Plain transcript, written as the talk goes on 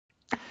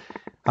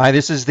Hi,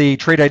 this is the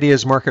Trade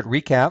Ideas Market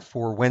Recap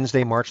for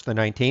Wednesday, March the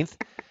 19th.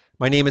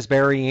 My name is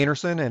Barry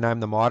Anderson, and I'm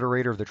the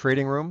moderator of the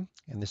trading room.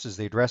 And this is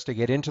the address to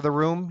get into the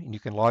room. And you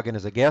can log in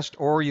as a guest,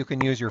 or you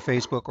can use your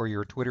Facebook or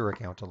your Twitter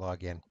account to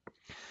log in.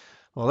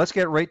 Well, let's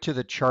get right to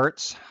the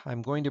charts.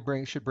 I'm going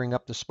to should bring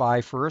up the SPY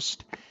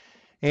first.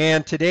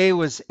 And today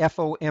was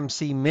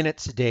FOMC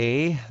Minutes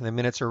Day. The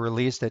minutes are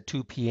released at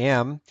 2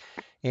 p.m.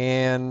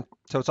 And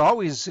so it's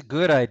always a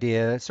good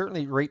idea,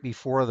 certainly right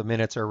before the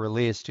minutes are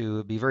released,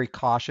 to be very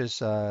cautious.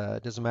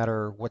 It doesn't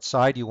matter what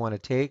side you want to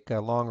take,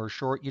 long or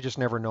short. You just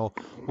never know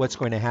what's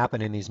going to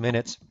happen in these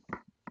minutes.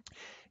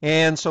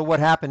 And so what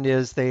happened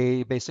is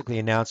they basically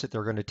announced that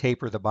they're going to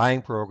taper the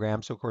buying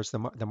program. So of course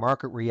the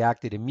market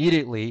reacted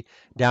immediately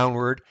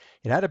downward.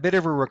 It had a bit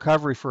of a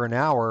recovery for an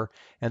hour,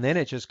 and then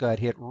it just got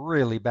hit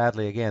really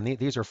badly again.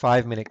 These are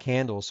 5-minute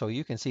candles, so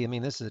you can see. I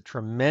mean, this is a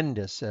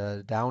tremendous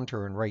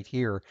downturn right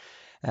here,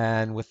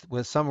 and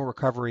with some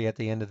recovery at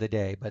the end of the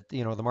day. But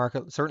the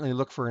market certainly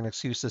looked for an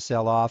excuse to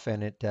sell off,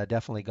 and it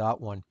definitely got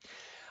one.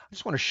 I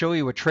just want to show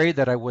you a trade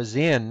that I was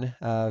in,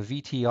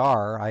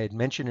 VTR. I had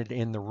mentioned it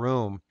in the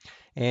room.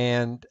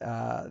 And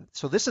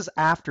so this is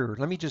after.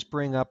 Let me just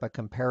bring up a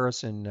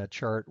comparison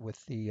chart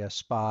with the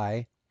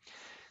SPY.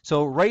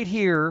 So right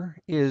here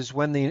is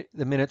when the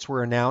minutes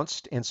were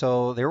announced. And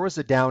so there was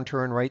a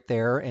downturn right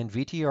there, and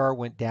VTR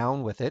went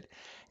down with it.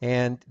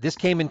 And this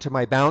came into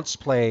my bounce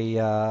play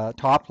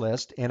top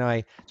list.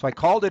 And so I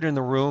called it in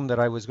the room that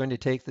I was going to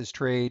take this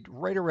trade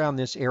right around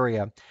this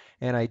area.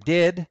 And I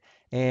did.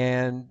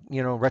 And,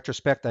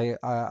 retrospect,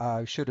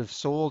 I should have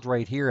sold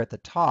right here at the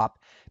top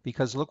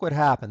because look what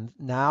happened.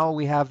 Now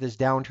we have this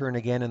downturn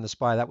again in the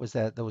SPY. That was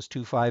those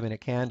two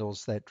 5-minute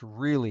candles that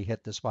really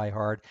hit the SPY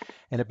hard,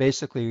 and it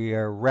basically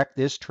wrecked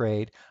this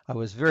trade. I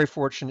was very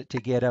fortunate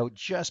to get out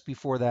just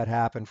before that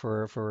happened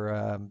for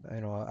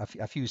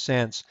a few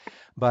cents.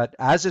 But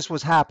as this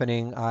was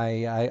happening,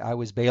 I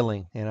was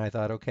bailing, and I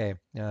thought, okay,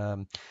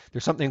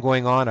 there's something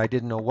going on. I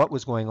didn't know what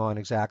was going on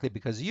exactly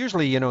because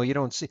usually, you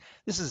don't see.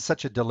 This is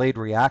such a delayed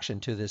reaction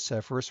to this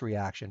first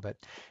reaction. But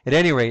at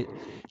any rate,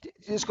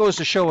 this goes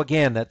to show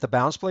again that the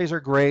bounce plays are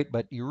great,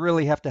 but you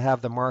really have to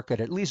have the market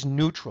at least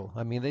neutral.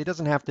 I mean, it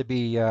doesn't have to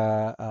be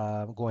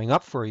going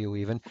up for you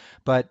even,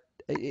 but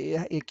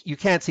you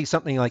can't see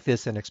something like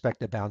this and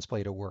expect a bounce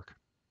play to work.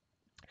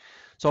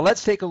 So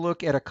let's take a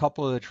look at a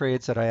couple of the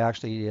trades that I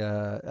actually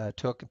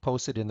took and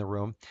posted in the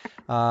room.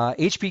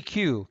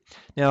 HPQ.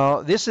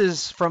 Now, this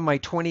is from my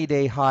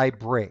 20-day high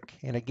break.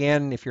 And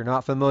again, if you're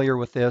not familiar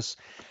with this,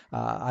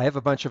 I have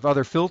a bunch of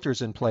other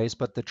filters in place,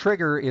 but the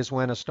trigger is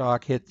when a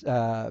stock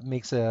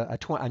makes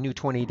a new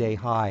 20-day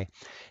high.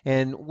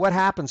 And what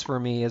happens for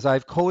me is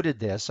I've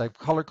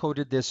color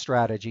coded this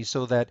strategy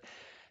so that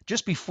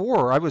just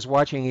before I was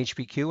watching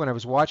HPQ and I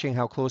was watching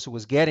how close it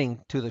was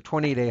getting to the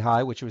 20-day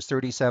high, which was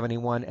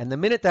 30.71. And the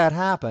minute that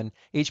happened,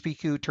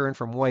 HPQ turned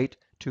from white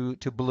to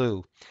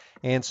blue.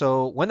 And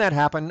so when that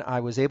happened,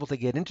 I was able to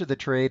get into the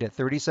trade at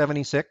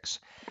 30.76.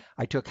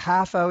 I took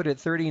half out at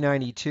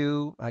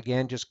 30.92.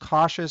 Again, just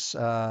cautious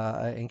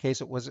in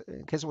case it was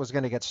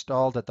going to get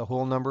stalled at the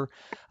whole number.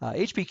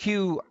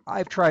 HPQ,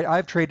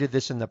 I've traded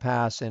this in the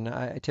past,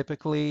 and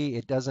typically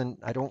it doesn't.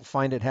 I don't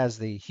find it has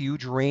the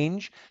huge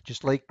range,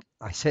 just like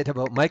I said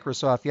about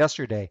Microsoft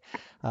yesterday.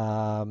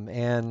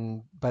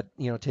 But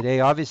today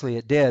obviously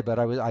it did. But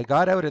I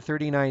got out at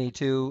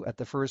 30.92 at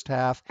the first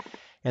half.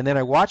 And then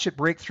I watched it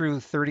break through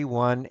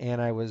 31,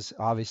 and I was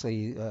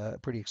obviously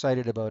pretty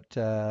excited about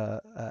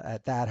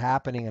at that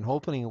happening and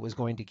hoping it was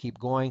going to keep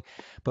going.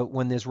 But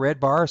when this red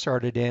bar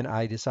started in,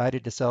 I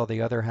decided to sell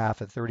the other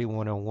half at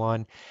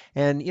 31.01.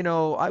 And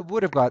I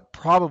would have got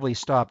probably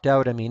stopped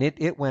out. I mean,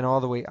 it went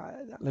all the way.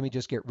 Let me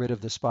just get rid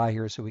of the SPY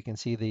here so we can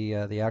see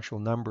the actual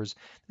numbers.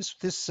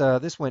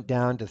 This went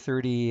down to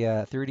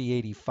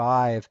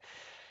 30.85.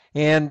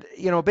 And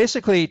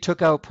basically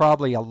took out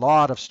probably a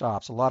lot of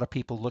stops, a lot of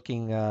people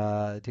looking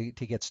to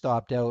get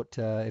stopped out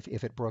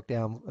if it broke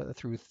down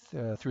through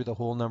the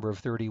whole number of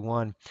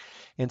 31.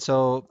 And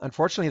so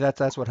unfortunately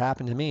that's what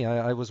happened to me.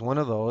 I was one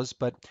of those,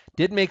 but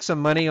did make some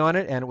money on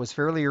it, and it was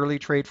fairly early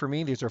trade for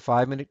me. These are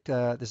 5-minute.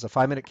 This is a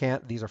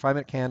 5-minute These are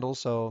 5-minute candles,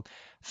 so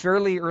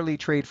fairly early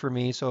trade for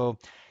me. So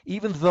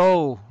even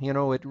though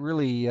it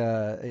really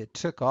it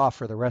took off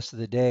for the rest of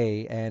the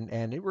day,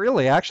 and it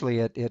really actually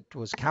it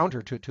was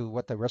counter to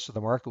what the rest of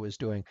the market was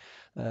doing.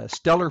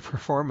 Stellar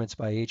performance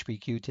by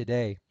HPQ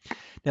today.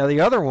 Now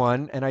the other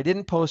one, and I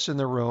didn't post in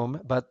the room,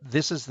 but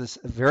this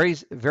very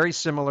very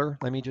similar.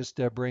 Let me just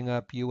bring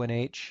up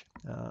UNH.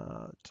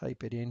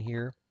 Type it in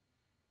here.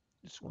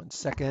 Just one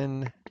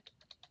second.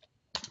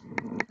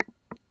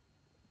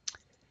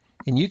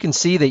 And you can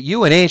see that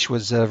UNH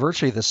was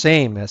virtually the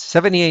same.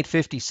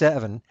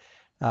 78.57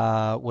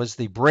 was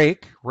the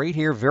break right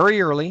here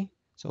very early.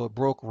 So it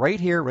broke right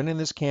here, right in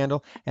this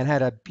candle, and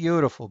had a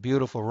beautiful,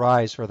 beautiful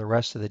rise for the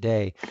rest of the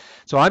day.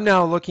 So I'm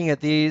now looking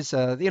at these.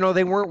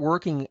 They weren't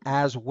working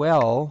as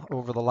well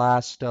over the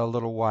last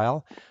little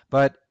while,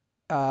 but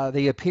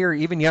they appear,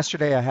 even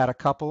yesterday I had a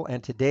couple,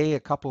 and today a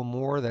couple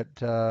more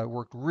that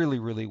worked really,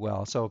 really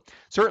well. So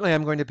certainly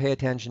I'm going to pay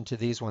attention to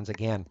these ones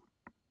again.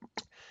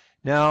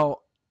 Now,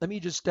 let me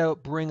just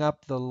bring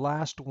up the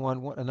last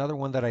one. Another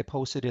one that I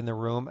posted in the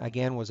room,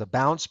 again, was a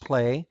bounce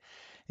play.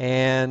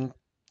 And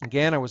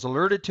again, I was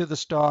alerted to the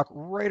stock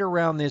right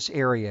around this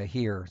area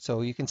here.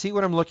 So you can see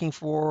what I'm looking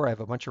for. I have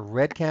a bunch of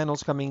red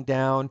candles coming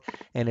down,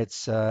 and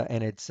it's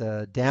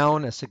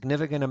down a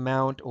significant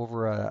amount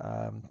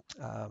over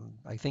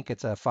I think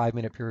it's a 5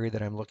 minute period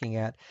that I'm looking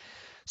at.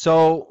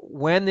 So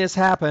when this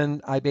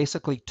happened, I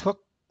basically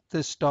took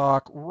the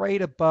stock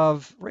right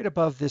above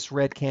this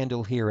red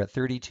candle here at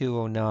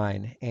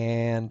 32.09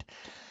 and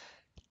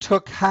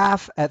took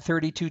half at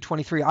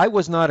 32.23. I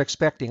was not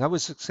expecting. I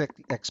was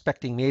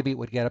expecting maybe it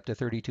would get up to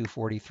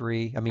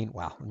 32.43. I mean,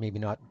 well, maybe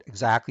not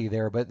exactly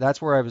there, but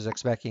that's where I was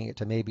expecting it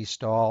to maybe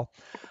stall.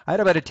 I had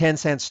about a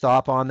 10-cent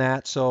stop on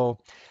that, so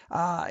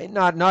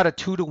not a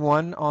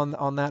 2-to-1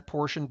 on that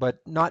portion,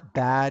 but not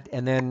bad.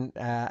 And then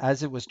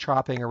as it was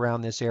chopping around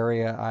this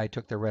area, I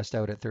took the rest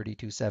out at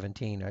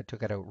 32.17. I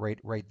took it out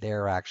right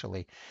there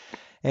actually.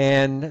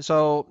 And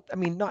so, I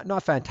mean,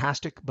 not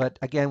fantastic, but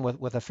again,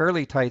 with a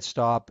fairly tight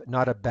stop,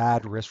 not a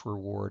bad risk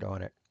reward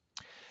on it.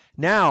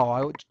 Now,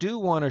 I do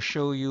want to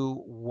show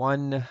you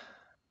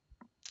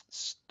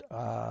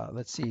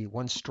let's see,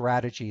 one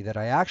strategy that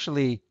I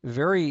actually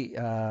very,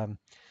 I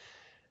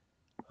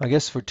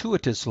guess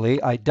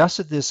fortuitously, I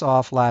dusted this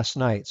off last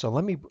night. So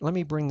let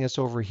me bring this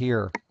over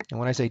here. And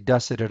when I say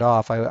dusted it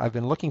off, I've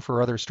been looking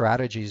for other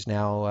strategies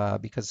now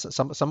because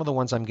some of the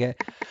ones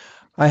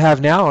I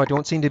have now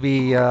don't seem to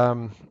be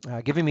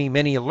giving me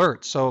many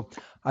alerts. So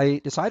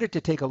I decided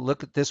to take a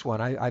look at this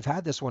one. I've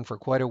had this one for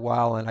quite a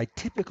while, and I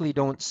typically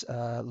don't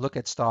look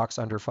at stocks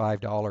under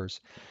 $5.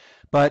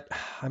 But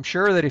I'm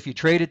sure that if you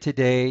traded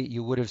today,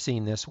 you would have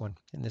seen this one.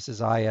 And this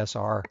is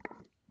ISR.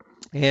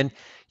 And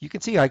you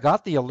can see I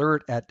got the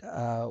alert at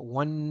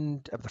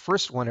the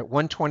first one at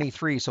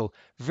 123. So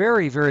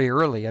very, very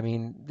early. I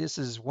mean, this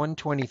is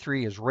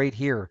 123 is right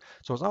here.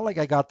 So it's not like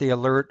I got the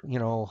alert,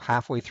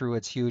 halfway through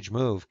its huge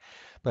move.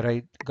 But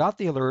I got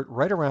the alert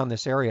right around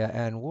this area,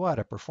 and what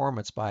a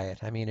performance by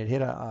it. I mean,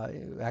 it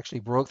actually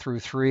broke through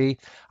three.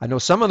 I know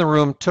some in the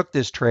room took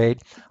this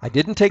trade. I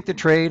didn't take the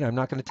trade. I'm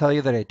not going to tell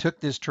you that I took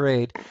this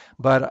trade,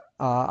 but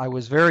I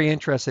was very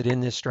interested in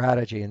this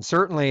strategy. And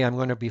certainly I'm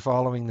going to be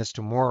following this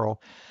tomorrow,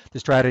 the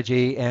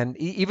strategy, and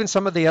even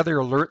some of the other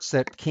alerts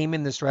that came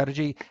in the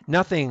strategy,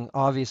 nothing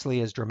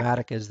obviously as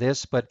dramatic as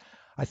this, but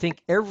I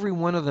think every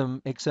one of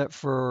them, except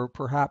for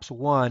perhaps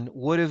one,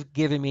 would have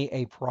given me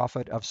a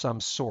profit of some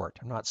sort.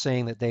 I'm not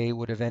saying that they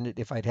would have ended,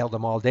 if I'd held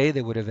them all day,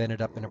 they would have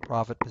ended up in a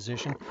profit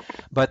position,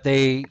 but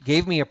they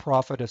gave me a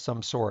profit of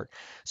some sort.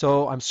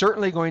 So I'm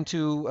certainly going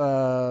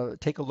to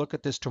take a look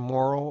at this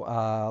tomorrow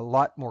a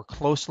lot more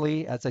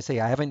closely. As I say,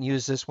 I haven't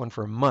used this one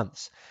for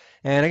months.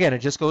 And again, it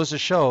just goes to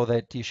show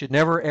that you should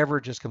never ever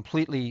just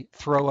completely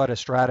throw out a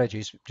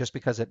strategy just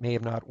because it may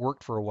have not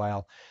worked for a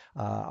while.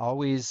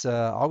 Always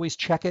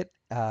check it.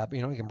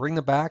 You can bring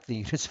them back.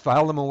 You just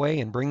file them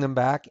away and bring them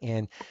back,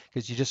 and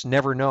because you just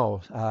never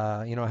know.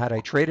 Had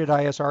I traded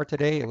ISR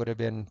today, it would have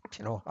been,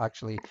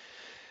 actually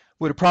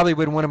would have probably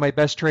been one of my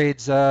best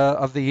trades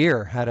of the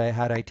year had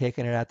I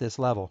taken it at this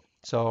level.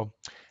 So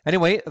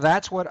anyway,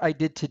 that's what I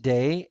did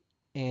today.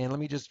 And let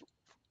me just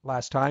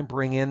last time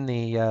bring in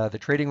the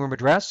trading room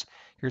address.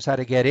 Here's how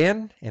to get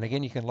in. And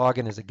again, you can log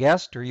in as a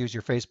guest or use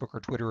your Facebook or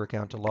Twitter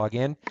account to log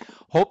in.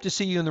 Hope to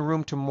see you in the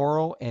room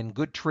tomorrow, and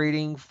good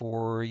trading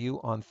for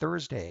you on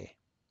Thursday.